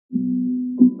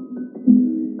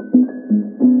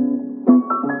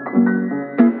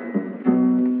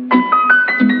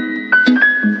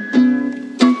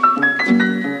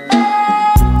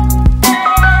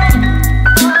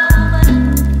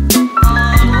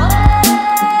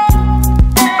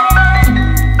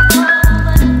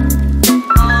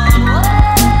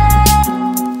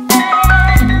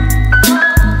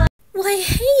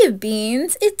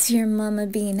your Mama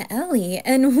Bean Ellie,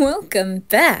 and welcome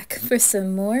back for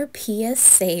some more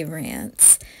PSA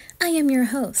rants. I am your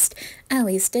host,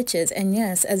 Ellie Stitches, and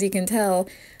yes, as you can tell,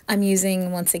 I'm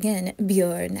using, once again,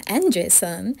 Bjorn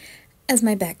Andresson as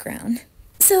my background.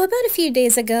 So about a few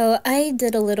days ago, I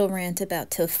did a little rant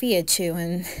about Tofia Chu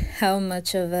and how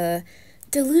much of a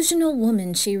delusional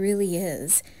woman she really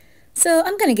is. So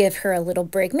I'm gonna give her a little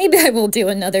break. Maybe I will do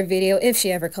another video if she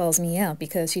ever calls me out,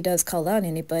 because she does call out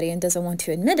anybody and doesn't want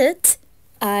to admit it.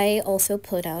 I also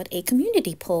put out a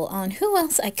community poll on who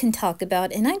else I can talk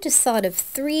about, and I just thought of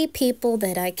 3 people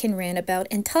that I can rant about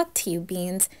and talk to you,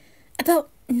 Beans, about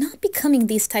not becoming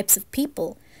these types of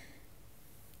people.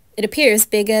 It appears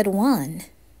Big Ed won.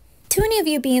 To any of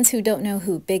you Beans who don't know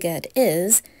who Big Ed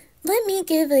is, let me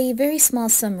give a very small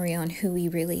summary on who he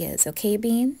really is, okay,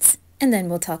 Beans? And then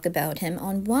we'll talk about him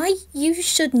on why you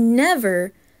should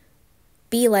never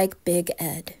be like Big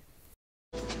Ed.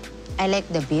 I like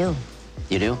the view.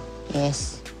 You do?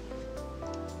 Yes.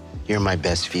 You're my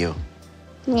best view.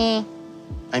 Yeah.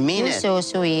 I mean You're it. so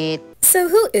sweet. So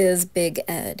who is Big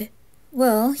Ed?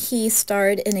 Well, he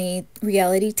starred in a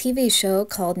reality TV show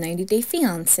called 90 Day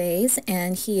Fiancés,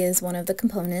 and he is one of the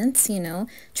components, you know,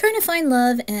 trying to find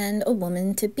love and a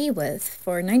woman to be with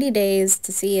for 90 days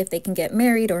to see if they can get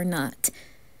married or not.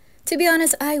 To be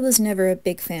honest, I was never a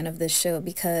big fan of this show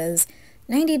because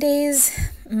 90 days,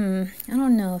 I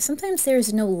don't know, sometimes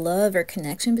there's no love or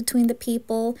connection between the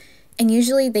people, and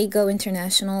usually they go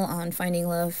international on finding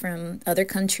love from other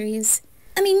countries.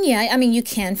 You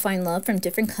can find love from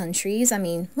different countries.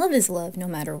 Love is love no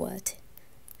matter what.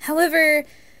 However,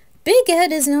 Big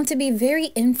Ed is known to be very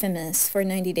infamous for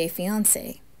 90 Day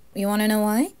Fiancé. You want to know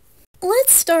why?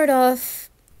 Let's start off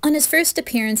on his first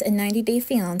appearance in 90 Day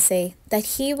Fiancé that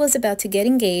he was about to get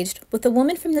engaged with a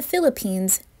woman from the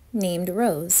Philippines named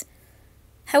Rose.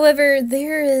 However,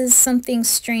 there is something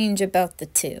strange about the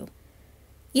two.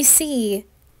 You see,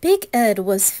 Big Ed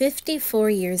was 54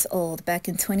 years old back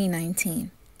in 2019.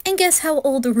 And guess how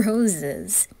old Rose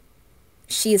is?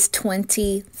 She is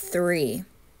 23.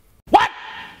 What?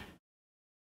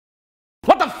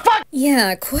 What the fuck?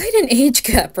 Yeah, quite an age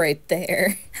gap right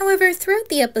there. However, throughout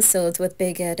the episodes with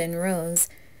Big Ed and Rose,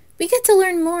 we get to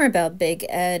learn more about Big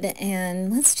Ed,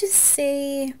 and let's just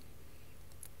say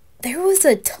there was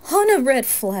a ton of red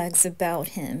flags about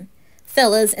him.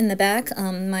 Fellas in the back,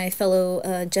 my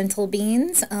fellow gentle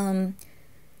beans, I'm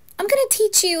gonna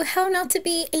teach you how not to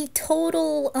be a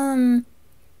total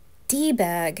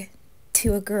D-bag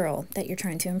to a girl that you're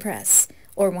trying to impress,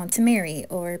 or want to marry,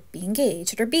 or be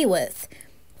engaged, or be with.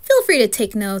 Feel free to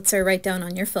take notes or write down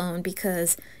on your phone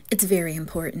because it's very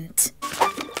important.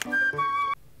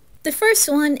 The first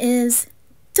one is,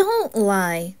 don't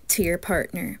lie to your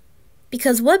partner.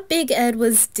 Because what Big Ed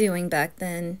was doing back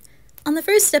then, on the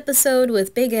first episode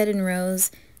with Big Ed and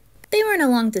Rose, they were in a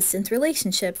long-distance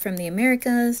relationship from the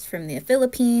Americas, from the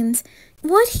Philippines.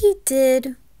 What he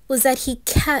did was that he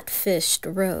catfished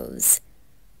Rose.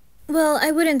 Well,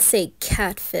 I wouldn't say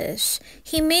catfish.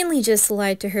 He mainly just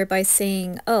lied to her by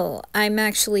saying, oh, I'm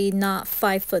actually not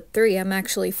 5'3", I'm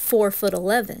actually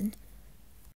 4'11".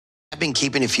 I've been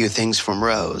keeping a few things from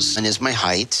Rose, and is my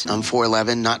height. I'm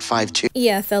 4'11", not 5'2".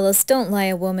 Yeah, fellas, don't lie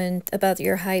a woman about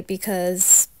your height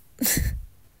because...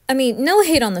 no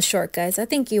hate on the short guys. I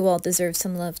think you all deserve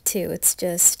some love too. It's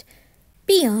just,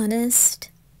 be honest.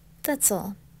 That's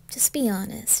all. Just be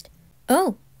honest.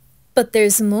 Oh, but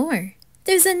there's more.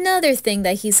 There's another thing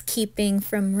that he's keeping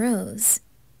from Rose.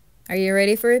 Are you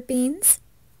ready for it, Beans?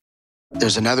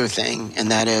 There's another thing, and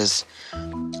that is,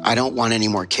 I don't want any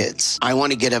more kids. I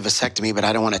want to get a vasectomy, but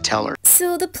I don't want to tell her.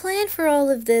 So the plan for all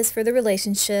of this for the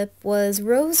relationship was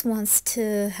Rose wants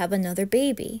to have another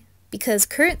baby, because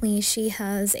currently she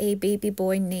has a baby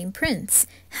boy named Prince.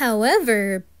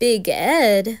 However, Big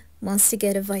Ed wants to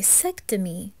get a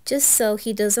vasectomy just so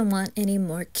he doesn't want any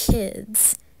more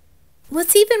kids.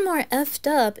 What's even more effed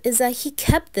up is that he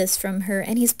kept this from her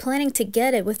and he's planning to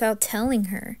get it without telling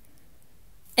her.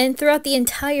 And throughout the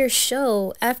entire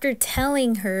show, after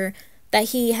telling her that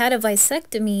he had a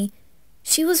vasectomy,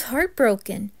 she was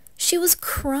heartbroken. She was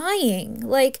crying.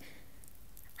 Like,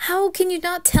 how can you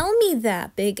not tell me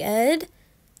that, Big Ed?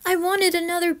 I wanted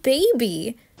another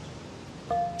baby.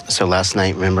 So last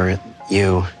night, remember,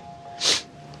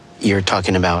 you're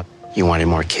talking about you wanted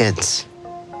more kids.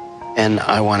 And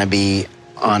I want to be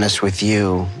honest with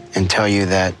you and tell you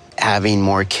that having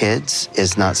more kids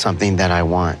is not something that I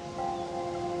want.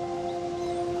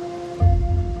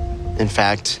 In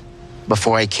fact,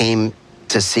 before I came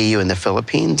to see you in the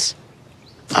Philippines,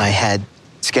 I had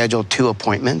scheduled 2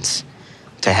 appointments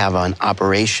to have an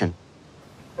operation.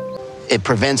 It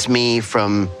prevents me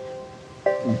from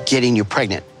getting you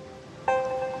pregnant.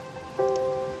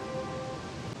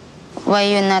 Why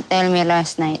you not tell me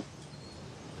last night?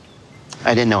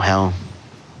 I didn't know how.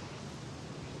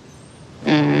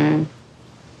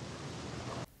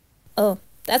 Oh,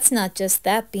 that's not just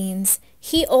that, Beans.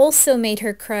 He also made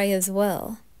her cry as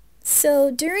well.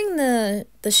 So during the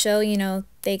show, you know,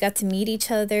 they got to meet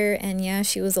each other, and yeah,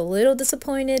 she was a little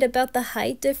disappointed about the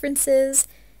height differences.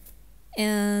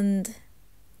 And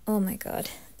oh my god,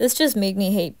 this just made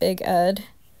me hate Big Ed.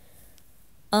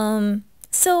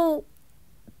 So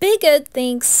Big Ed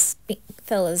thinks,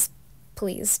 fellas,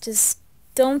 please, just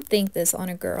don't think this on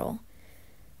a girl.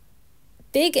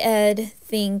 Big Ed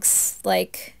thinks,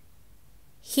 like,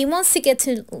 he wants to get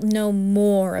to know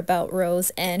more about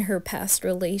Rose and her past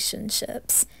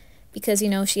relationships. Because, you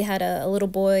know, she had a little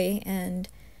boy, and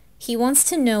he wants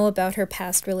to know about her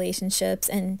past relationships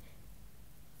and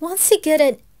wants to get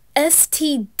an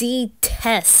STD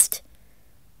test.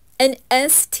 An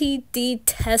STD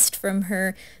test from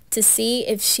her to see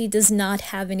if she does not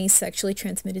have any sexually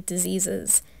transmitted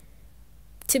diseases.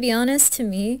 To be honest, to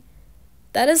me,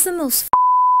 that is the most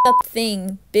up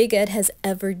thing Big Ed has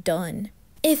ever done.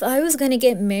 If I was going to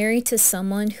get married to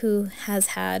someone who has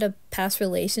had a past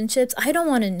relationships, I don't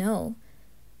want to know.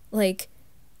 Like,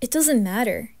 it doesn't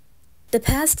matter. The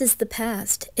past is the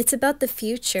past. It's about the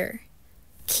future.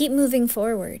 Keep moving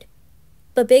forward.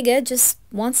 But Big Ed just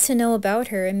wants to know about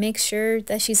her and make sure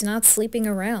that she's not sleeping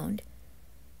around.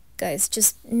 Guys,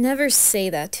 just never say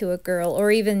that to a girl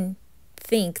or even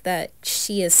think that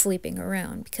she is sleeping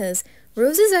around, because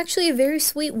Rose is actually a very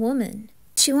sweet woman.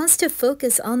 She wants to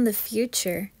focus on the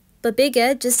future, but Big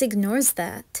Ed just ignores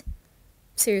that.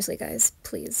 Seriously, guys,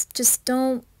 please, just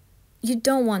don't, you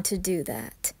don't want to do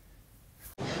that.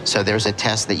 So there's a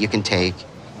test that you can take.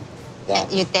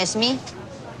 You test me?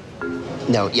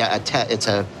 No, yeah, it's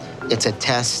a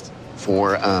test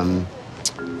for I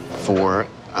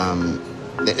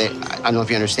don't know if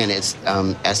you understand it. It's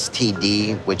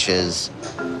STD, which is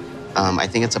I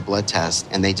think it's a blood test,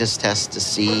 and they just test to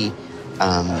see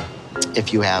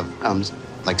if you have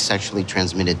like sexually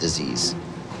transmitted disease.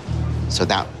 So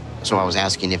I was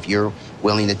asking if you're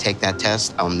willing to take that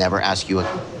test. I'll never ask you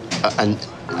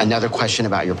another question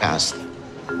about your past.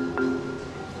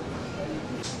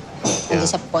 I'm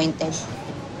disappointed.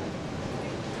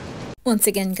 Once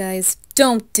again, guys,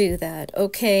 don't do that,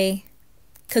 okay?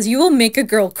 Because you will make a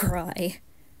girl cry.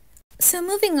 So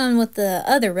moving on with the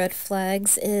other red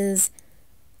flags is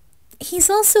he's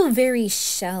also very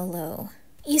shallow.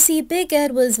 You see, Big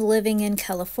Ed was living in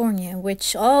California,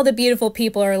 which all the beautiful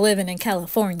people are living in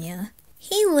California.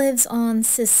 He lives on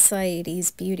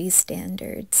society's beauty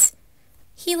standards.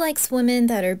 He likes women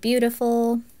that are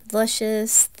beautiful,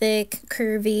 luscious, thick,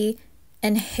 curvy,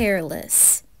 and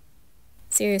hairless.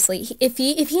 Seriously, if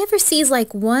he ever sees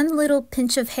like one little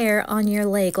pinch of hair on your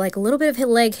leg, like a little bit of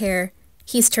leg hair,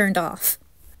 he's turned off.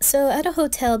 So at a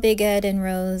hotel Big Ed and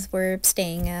Rose were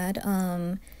staying at,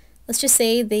 let's just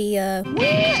say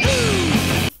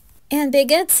and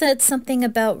Big Ed said something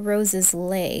about Rose's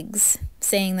legs,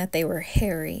 saying that they were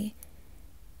hairy.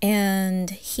 And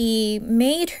he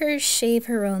made her shave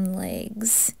her own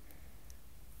legs.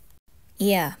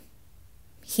 Yeah,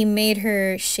 he made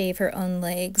her shave her own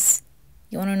legs.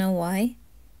 You want to know why?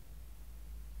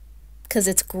 Because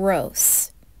it's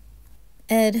gross.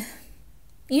 Ed,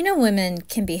 you know women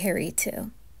can be hairy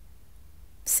too.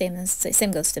 Same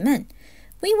goes to men.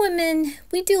 We women,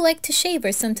 we do like to shave,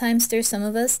 or sometimes there's some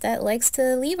of us that likes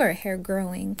to leave our hair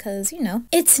growing because, you know,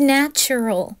 it's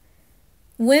natural.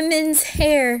 Women's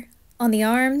hair on the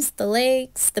arms, the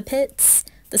legs, the pits,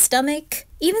 the stomach,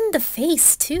 even the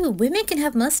face too. Women can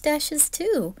have mustaches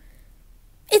too.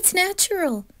 It's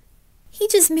natural. He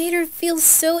just made her feel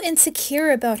so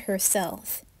insecure about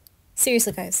herself.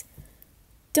 Seriously, guys,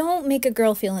 don't make a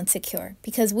girl feel insecure,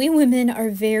 because we women are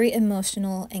very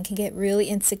emotional and can get really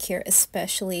insecure,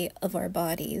 especially of our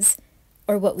bodies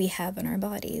or what we have in our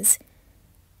bodies.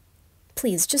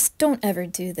 Please, just don't ever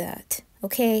do that,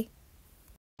 okay?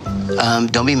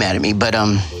 Don't be mad at me, but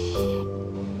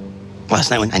last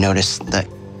night when I noticed that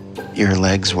your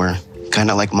legs were kind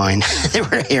of like mine. They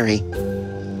were hairy.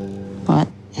 What?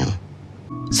 Yeah.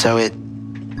 So I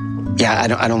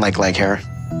don't like leg hair.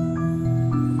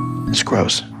 It's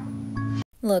gross.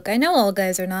 Look, I know all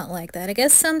guys are not like that. I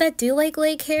guess some that do like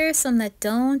leg hair, some that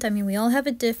don't. I mean, we all have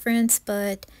a difference,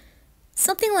 but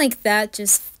something like that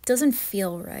just doesn't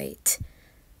feel right.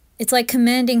 It's like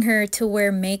commanding her to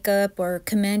wear makeup or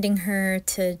commanding her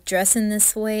to dress in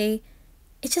this way.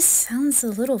 It just sounds a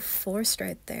little forced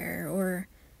right there, or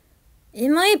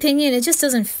in my opinion, it just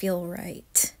doesn't feel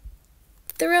right.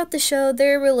 Throughout the show,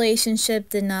 their relationship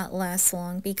did not last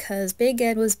long because Big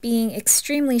Ed was being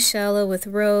extremely shallow with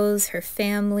Rose, her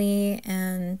family,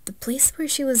 and the place where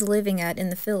she was living at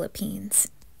in the Philippines.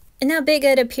 And now Big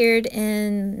Ed appeared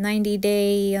in 90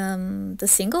 Day, The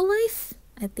Single Life?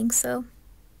 I think so.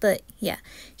 But yeah,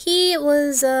 he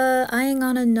was eyeing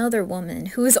on another woman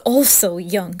who is also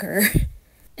younger.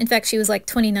 In fact, she was like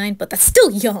 29, but that's still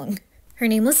young. Her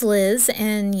name was Liz,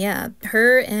 and yeah,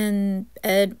 her and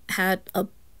Ed had a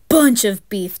bunch of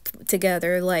beef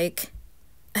together. Like,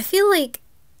 I feel like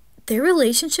their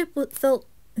relationship felt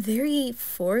very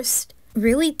forced,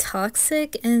 really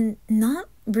toxic, and not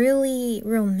really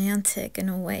romantic in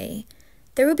a way.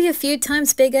 There would be a few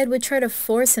times Big Ed would try to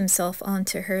force himself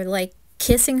onto her, like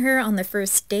kissing her on the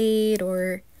first date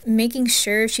or making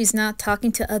sure she's not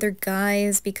talking to other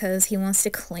guys because he wants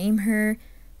to claim her.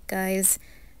 Guys,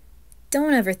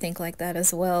 don't ever think like that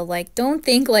as well. Like, don't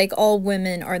think like all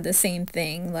women are the same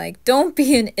thing. Like, don't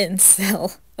be an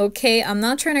incel, okay? I'm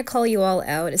not trying to call you all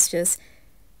out. It's just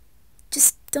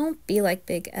don't be like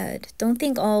Big Ed. Don't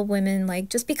think all women, like,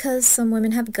 just because some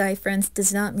women have guy friends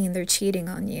does not mean they're cheating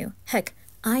on you. Heck,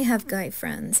 I have guy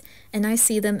friends, and I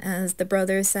see them as the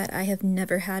brothers that I have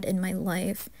never had in my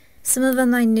life. Some of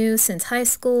them I knew since high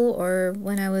school or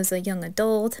when I was a young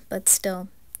adult, but still,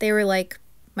 they were like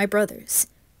my brothers.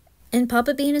 And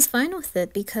Papa Bean is fine with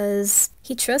it because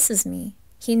he trusts me.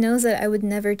 He knows that I would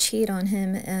never cheat on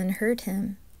him and hurt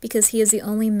him because he is the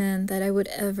only man that I would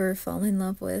ever fall in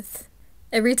love with.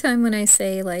 Every time when I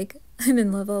say, like, I'm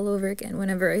in love all over again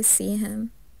whenever I see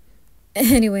him.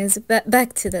 Anyways,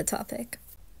 back to the topic.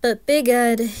 But Big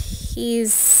Ed, he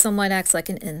somewhat acts like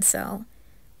an incel.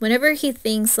 Whenever he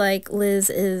thinks, like, Liz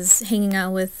is hanging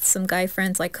out with some guy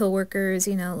friends, like coworkers,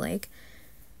 you know, like,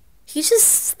 he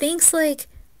just thinks, like,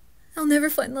 I'll never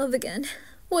find love again.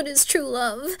 What is true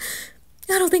love?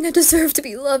 I don't think I deserve to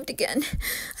be loved again.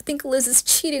 I think Liz is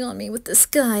cheating on me with this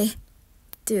guy.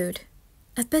 Dude,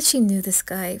 I bet she knew this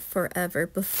guy forever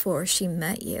before she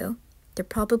met you. They're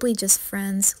probably just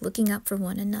friends looking out for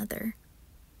one another.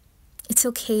 It's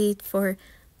okay for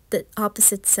the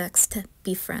opposite sex to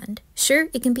befriend. Sure,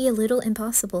 it can be a little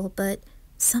impossible, but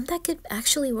some that could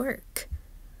actually work.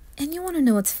 And you want to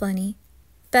know what's funny?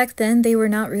 Back then, they were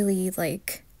not really,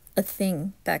 like, a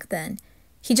thing back then.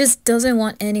 He just doesn't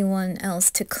want anyone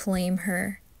else to claim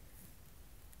her.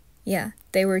 Yeah,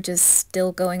 they were just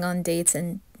still going on dates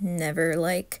and never,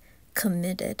 like,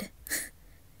 committed.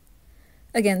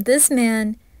 Again, this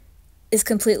man is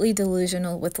completely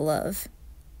delusional with love.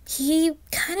 He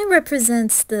kind of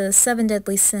represents the 7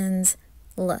 deadly sins,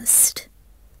 lust.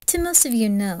 To most of you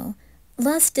know,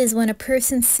 lust is when a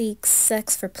person seeks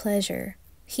sex for pleasure.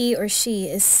 He or she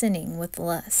is sinning with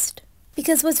lust.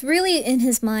 Because what's really in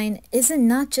his mind isn't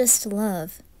not just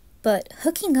love, but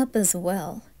hooking up as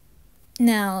well.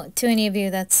 Now, to any of you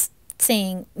that's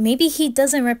saying, maybe he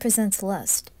doesn't represent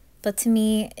lust, but to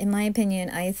me, in my opinion,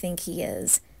 I think he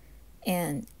is.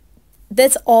 And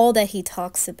that's all that he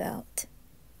talks about.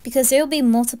 Because there'll be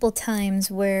multiple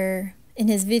times where in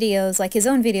his videos, like his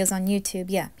own videos on YouTube,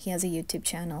 yeah, he has a YouTube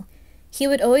channel, he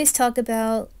would always talk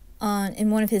about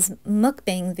in one of his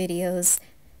mukbang videos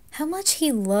how much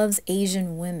he loves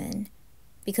Asian women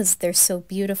because they're so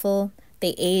beautiful.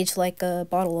 They age like a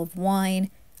bottle of wine.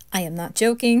 I am not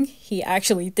joking. He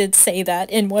actually did say that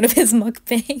in one of his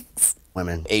mukbangs.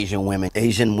 Women, Asian women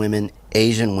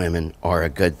are a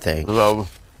good thing.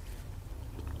 Love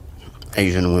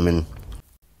Asian women.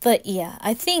 But yeah,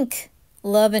 I think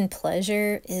love and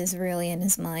pleasure is really in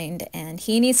his mind, and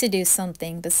he needs to do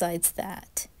something besides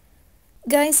that.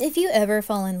 Guys, if you ever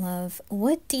fall in love,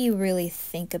 what do you really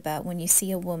think about when you see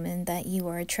a woman that you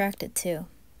are attracted to?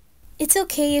 It's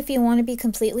okay if you want to be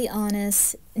completely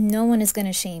honest. No one is going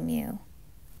to shame you.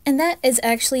 And that is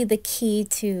actually the key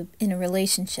to in a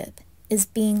relationship, is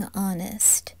being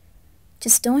honest.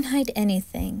 Just don't hide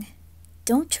anything.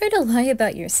 Don't try to lie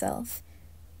about yourself.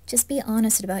 Just be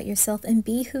honest about yourself and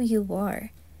be who you are.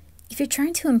 If you're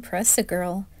trying to impress a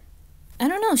girl, I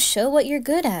don't know, show what you're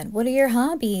good at. What are your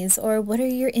hobbies or what are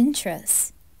your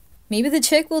interests? Maybe the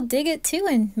chick will dig it too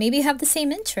and maybe have the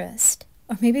same interest.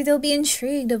 Or maybe they'll be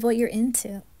intrigued of what you're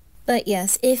into. But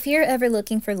yes, if you're ever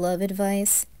looking for love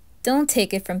advice, don't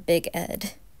take it from Big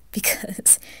Ed.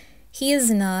 Because he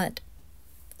is not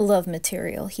love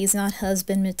material. He's not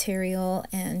husband material,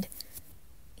 and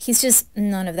he's just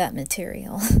none of that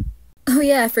material. Oh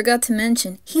yeah, I forgot to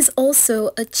mention, he's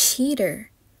also a cheater.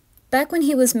 Back when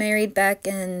he was married back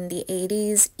in the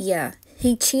 80s, yeah,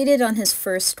 he cheated on his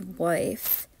first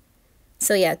wife.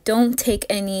 So yeah, don't take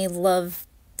any love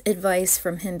advice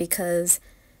from him because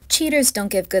cheaters don't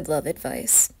give good love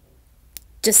advice.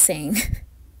 Just saying.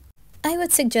 I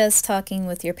would suggest talking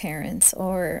with your parents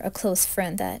or a close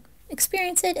friend that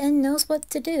experienced it and knows what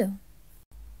to do.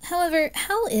 However,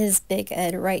 how is Big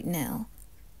Ed right now?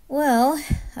 Well,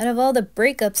 out of all the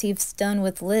breakups he's done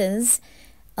with Liz,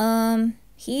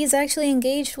 he's actually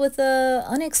engaged with a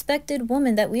unexpected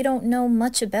woman that we don't know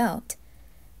much about.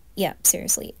 Yeah,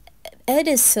 seriously. Ed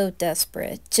is so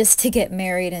desperate just to get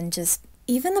married, and just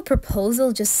even the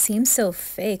proposal just seems so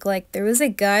fake. Like, there was a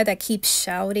guy that keeps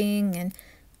shouting and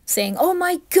saying, "Oh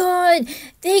my god,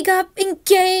 they got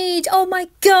engaged! Oh my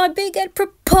god, Big Ed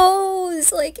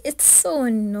proposed!" Like, it's so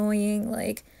annoying.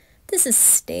 Like, this is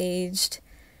staged.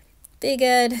 Big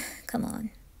Ed, come on.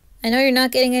 I know you're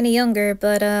not getting any younger,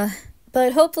 but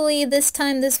hopefully this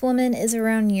time this woman is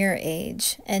around your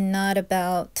age and not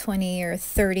about 20 or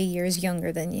 30 years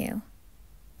younger than you.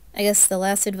 I guess the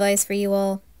last advice for you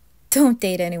all, don't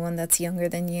date anyone that's younger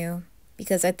than you,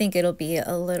 because I think it'll be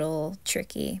a little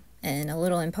tricky and a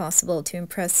little impossible to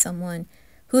impress someone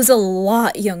who's a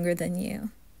lot younger than you.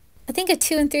 I think a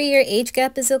 2 and 3 year age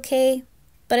gap is okay,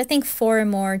 but I think 4 or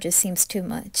more just seems too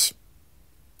much.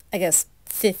 I guess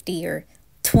 50 or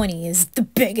 20 is the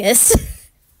biggest.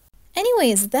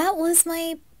 Anyways, that was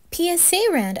my PSA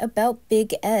rant about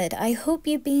Big Ed. I hope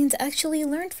you beans actually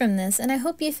learned from this, and I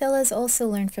hope you fellas also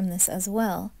learned from this as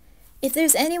well. If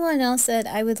there's anyone else that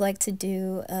I would like to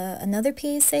do another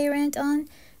PSA rant on,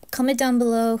 comment down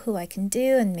below who I can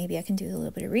do, and maybe I can do a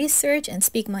little bit of research and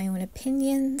speak my own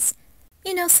opinions.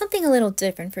 You know, something a little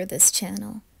different for this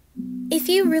channel. If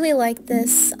you really like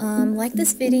this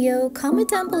video, comment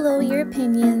down below your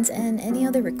opinions and any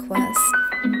other requests.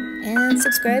 And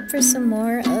subscribe for some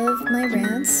more of my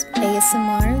rants,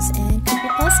 ASMRs, and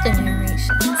creepypasta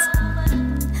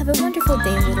narrations. Have a wonderful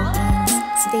day, little beans.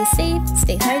 Stay safe,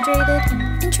 stay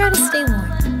hydrated, and try to stay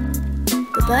warm.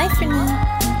 Goodbye for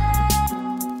now.